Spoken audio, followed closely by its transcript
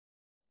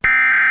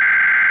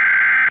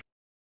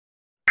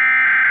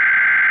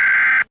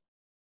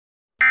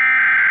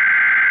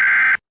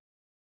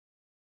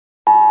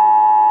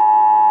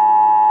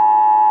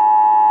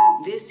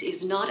This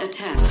is not a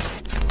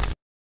test.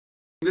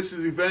 This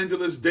is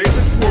Evangelist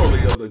David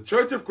Worley of the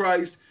Church of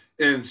Christ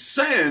in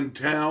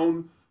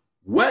Sandtown,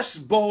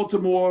 West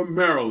Baltimore,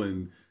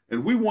 Maryland.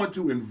 And we want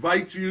to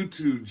invite you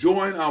to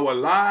join our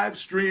live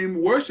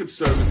stream worship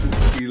services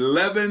at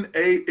 11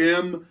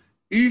 a.m.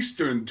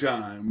 Eastern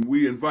Time.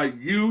 We invite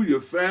you,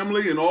 your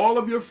family, and all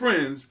of your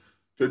friends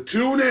to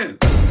tune in.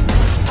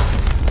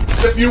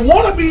 If you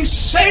want to be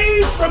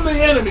saved from the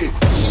enemy,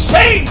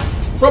 saved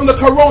from the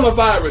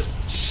coronavirus,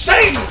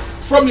 saved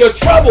from your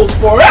troubles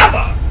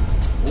forever,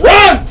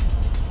 run!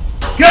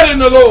 Get in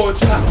the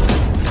Lord's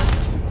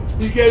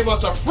house. He gave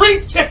us a free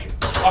ticket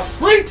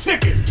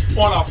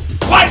on a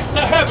flight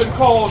to heaven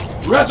called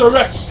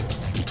resurrection.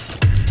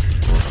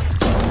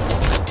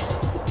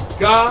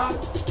 God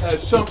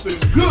has something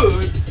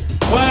good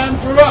planned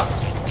for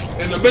us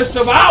in the midst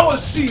of our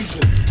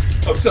season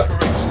of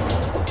separation.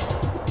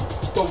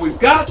 But we've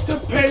got to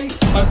pay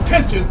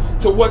attention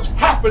to what's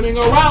happening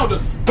around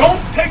us.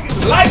 Don't take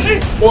it lightly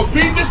or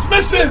be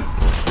dismissive.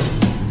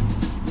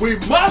 We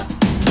must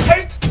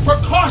take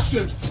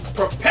precautions,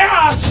 prepare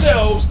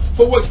ourselves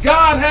for what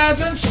God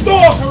has in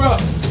store for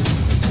us.